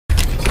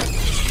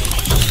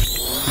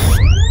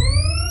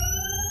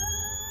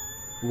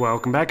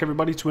Welcome back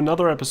everybody to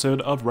another episode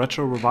of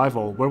Retro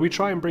Revival, where we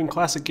try and bring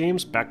classic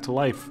games back to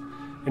life.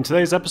 In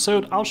today's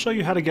episode, I'll show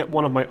you how to get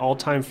one of my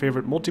all-time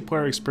favorite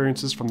multiplayer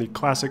experiences from the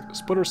classic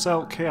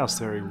Splinter Chaos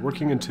Theory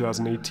working in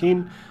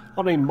 2018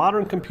 on a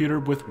modern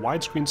computer with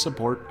widescreen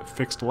support,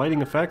 fixed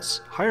lighting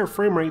effects, higher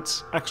frame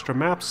rates, extra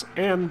maps,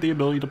 and the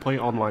ability to play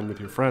online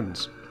with your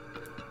friends.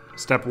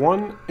 Step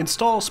 1.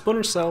 Install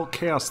Splinter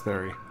Chaos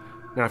Theory.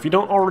 Now, if you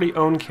don't already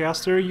own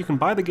Chaos Theory, you can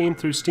buy the game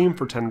through Steam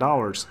for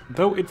 $10,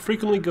 though it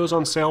frequently goes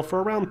on sale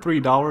for around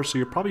 $3, so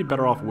you're probably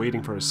better off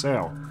waiting for a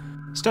sale.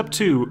 Step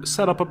 2.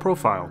 Set up a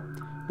profile.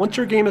 Once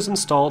your game is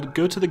installed,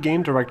 go to the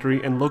game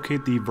directory and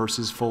locate the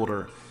Versus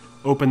folder.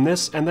 Open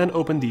this and then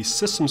open the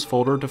Systems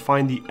folder to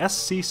find the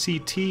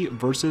scct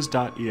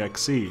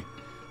versus.exe.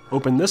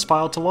 Open this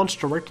file to launch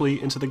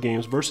directly into the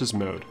game's Versus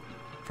mode.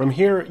 From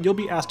here, you'll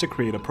be asked to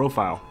create a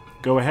profile.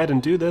 Go ahead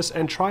and do this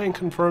and try and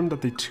confirm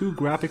that the two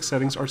graphic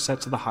settings are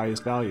set to the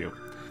highest value.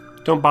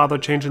 Don't bother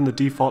changing the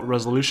default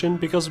resolution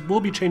because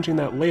we'll be changing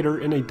that later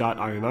in a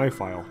 .ini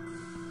file.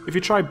 If you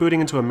try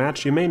booting into a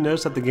match, you may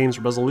notice that the game's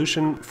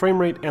resolution, frame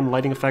rate, and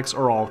lighting effects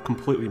are all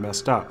completely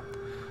messed up.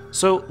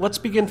 So let's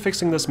begin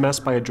fixing this mess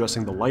by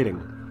addressing the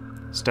lighting.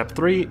 Step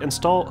 3.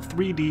 Install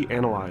 3D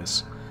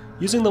Analyze.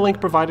 Using the link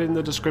provided in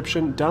the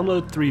description,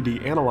 download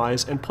 3D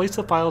Analyze and place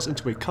the files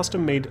into a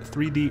custom-made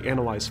 3D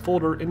Analyze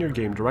folder in your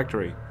game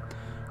directory.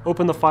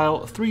 Open the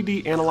file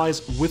 3D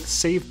Analyze with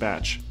Save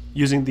Batch.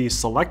 Using the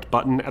Select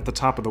button at the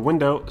top of the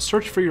window,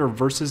 search for your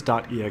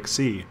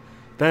Versus.exe.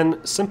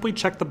 Then, simply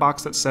check the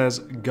box that says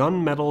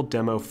Gunmetal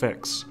Demo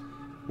Fix.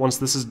 Once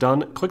this is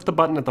done, click the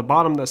button at the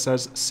bottom that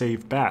says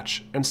Save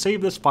Batch, and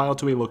save this file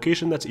to a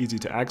location that's easy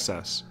to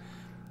access.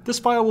 This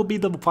file will be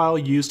the file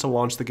used to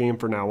launch the game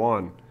from now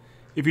on.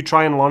 If you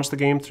try and launch the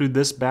game through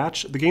this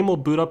batch, the game will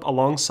boot up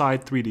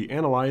alongside 3D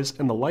Analyze,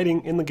 and the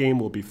lighting in the game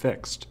will be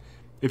fixed.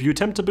 If you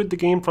attempt to boot the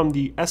game from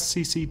the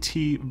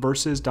scct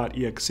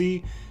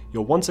versus.exe,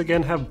 you'll once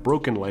again have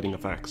broken lighting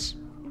effects.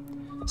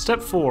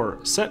 Step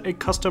 4. Set a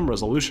custom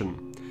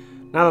resolution.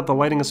 Now that the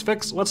lighting is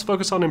fixed, let's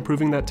focus on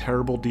improving that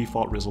terrible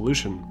default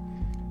resolution.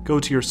 Go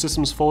to your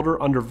Systems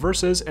folder under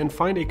Versus and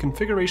find a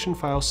configuration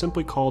file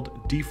simply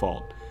called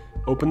Default.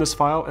 Open this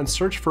file and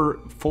search for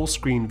Full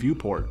Screen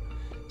Viewport.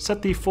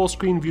 Set the Full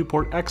Screen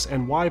Viewport X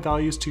and Y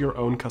values to your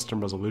own custom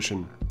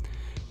resolution.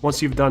 Once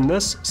you've done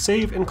this,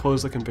 save and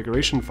close the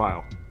configuration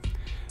file.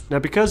 Now,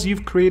 because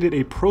you've created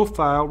a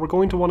profile, we're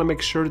going to want to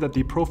make sure that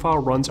the profile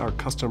runs our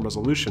custom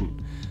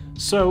resolution.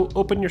 So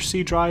open your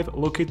C drive,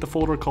 locate the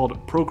folder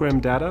called Program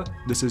Data.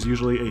 This is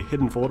usually a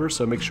hidden folder,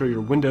 so make sure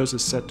your Windows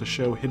is set to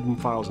show hidden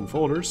files and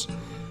folders.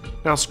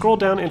 Now scroll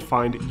down and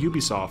find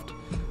Ubisoft.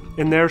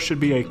 In there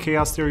should be a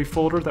Chaos Theory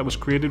folder that was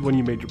created when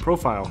you made your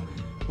profile.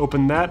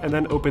 Open that and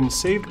then open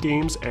Saved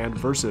Games and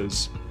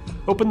Versus.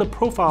 Open the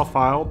profile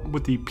file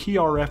with the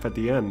PRF at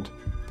the end.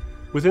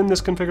 Within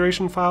this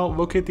configuration file,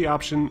 locate the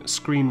option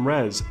Screen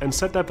Res and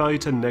set that value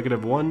to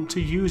 -1 to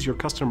use your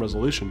custom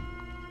resolution.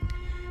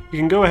 You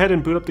can go ahead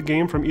and boot up the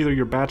game from either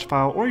your batch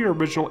file or your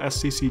original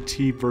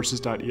scct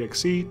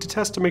versus.exe to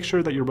test to make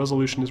sure that your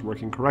resolution is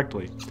working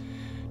correctly.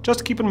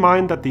 Just keep in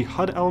mind that the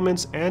HUD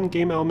elements and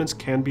game elements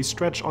can be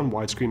stretched on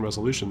widescreen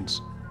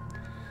resolutions.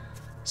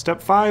 Step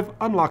 5.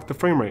 Unlock the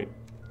frame rate.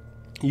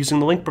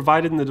 Using the link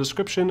provided in the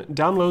description,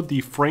 download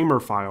the Framer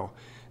file.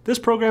 This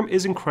program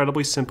is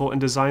incredibly simple and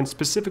designed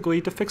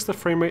specifically to fix the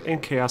frame rate in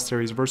Chaos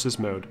Theory's Versus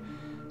mode.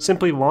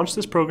 Simply launch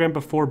this program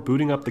before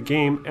booting up the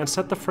game and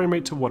set the frame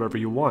rate to whatever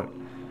you want.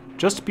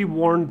 Just be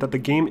warned that the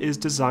game is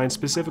designed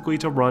specifically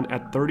to run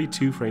at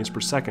 32 frames per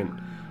second.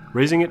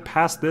 Raising it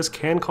past this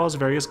can cause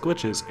various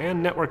glitches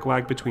and network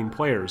lag between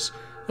players,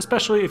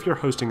 especially if you're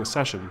hosting a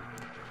session.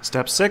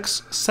 Step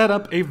 6. Set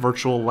up a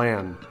virtual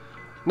LAN.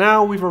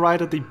 Now we've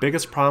arrived at the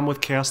biggest problem with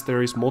Chaos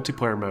Theory's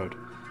multiplayer mode.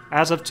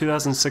 As of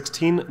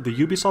 2016, the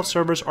Ubisoft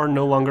servers are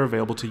no longer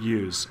available to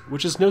use,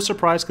 which is no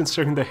surprise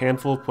considering the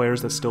handful of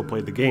players that still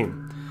play the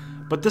game.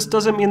 But this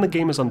doesn't mean the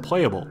game is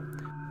unplayable.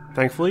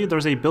 Thankfully,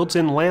 there's a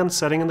built-in LAN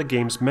setting in the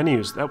game's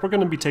menus that we're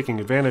going to be taking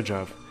advantage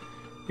of.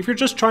 If you're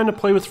just trying to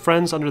play with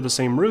friends under the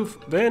same roof,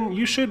 then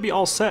you should be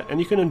all set and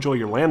you can enjoy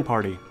your LAN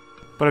party.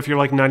 But if you're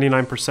like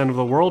 99% of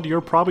the world, you're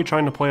probably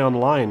trying to play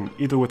online,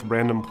 either with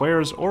random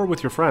players or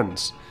with your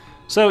friends.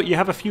 So you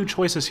have a few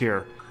choices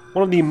here.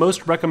 One of the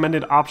most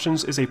recommended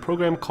options is a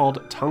program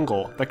called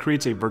Tungle that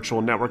creates a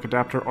virtual network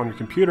adapter on your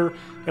computer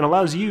and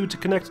allows you to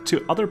connect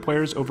to other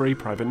players over a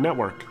private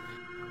network.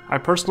 I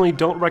personally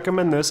don't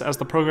recommend this as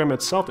the program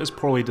itself is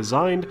poorly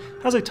designed,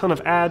 has a ton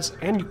of ads,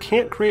 and you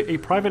can't create a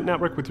private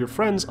network with your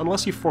friends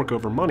unless you fork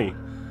over money.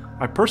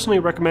 I personally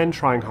recommend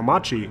trying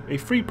Hamachi, a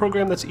free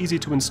program that's easy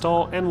to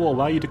install and will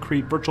allow you to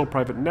create virtual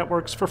private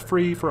networks for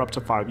free for up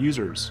to 5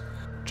 users.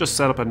 Just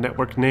set up a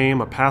network name,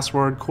 a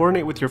password,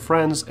 coordinate with your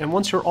friends, and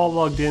once you're all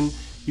logged in,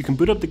 you can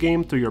boot up the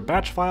game through your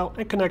batch file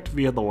and connect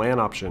via the LAN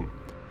option.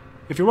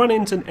 If you run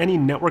into any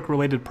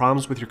network-related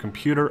problems with your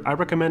computer, I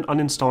recommend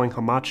uninstalling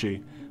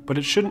Hamachi, but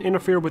it shouldn't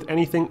interfere with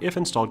anything if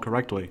installed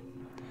correctly.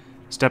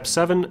 Step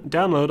 7.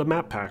 Download a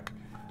map pack.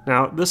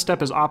 Now, this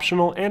step is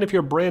optional, and if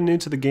you're brand new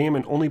to the game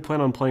and only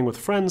plan on playing with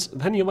friends,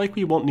 then you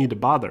likely won't need to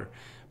bother.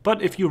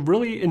 But if you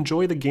really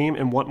enjoy the game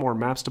and want more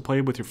maps to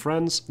play with your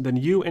friends, then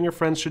you and your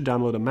friends should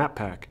download a map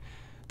pack.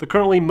 The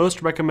currently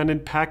most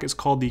recommended pack is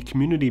called the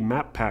Community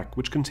Map Pack,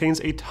 which contains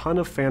a ton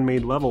of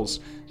fan-made levels,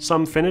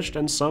 some finished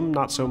and some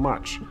not so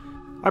much.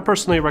 I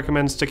personally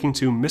recommend sticking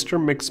to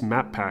Mr. Mix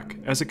Map Pack,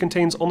 as it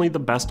contains only the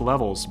best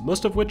levels,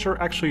 most of which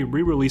are actually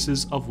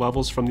re-releases of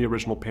levels from the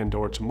original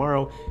Pandora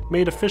Tomorrow,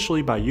 made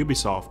officially by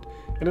Ubisoft,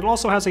 and it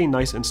also has a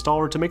nice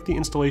installer to make the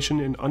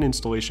installation and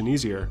uninstallation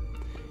easier.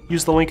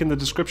 Use the link in the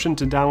description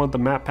to download the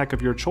map pack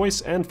of your choice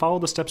and follow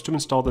the steps to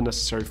install the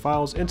necessary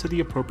files into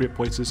the appropriate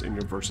places in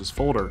your Versus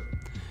folder.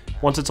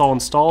 Once it's all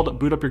installed,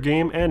 boot up your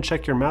game and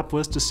check your map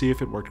list to see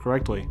if it worked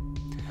correctly.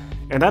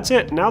 And that's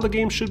it. Now the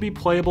game should be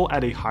playable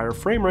at a higher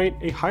frame rate,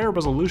 a higher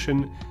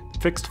resolution,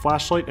 fixed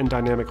flashlight and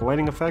dynamic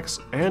lighting effects,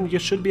 and you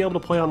should be able to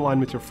play online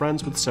with your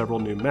friends with several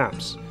new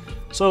maps.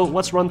 So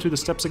let's run through the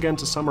steps again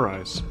to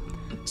summarize.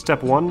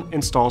 Step 1.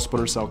 Install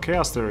Splinter Cell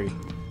Chaos Theory.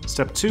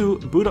 Step 2.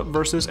 Boot up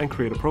Versus and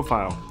create a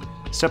profile.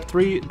 Step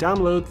 3.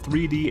 Download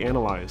 3D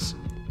Analyze.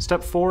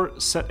 Step 4.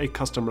 Set a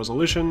custom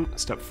resolution.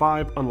 Step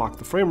 5. Unlock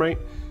the frame rate.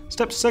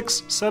 Step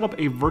 6. Set up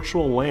a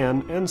virtual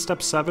LAN. And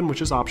Step 7,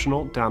 which is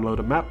optional, download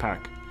a map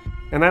pack.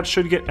 And that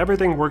should get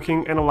everything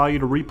working and allow you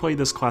to replay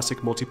this classic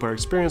multiplayer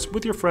experience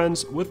with your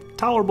friends with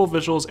tolerable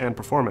visuals and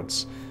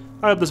performance.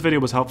 I hope this video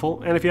was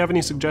helpful, and if you have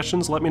any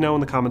suggestions, let me know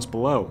in the comments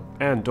below.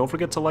 And don't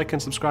forget to like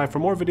and subscribe for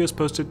more videos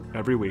posted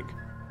every week.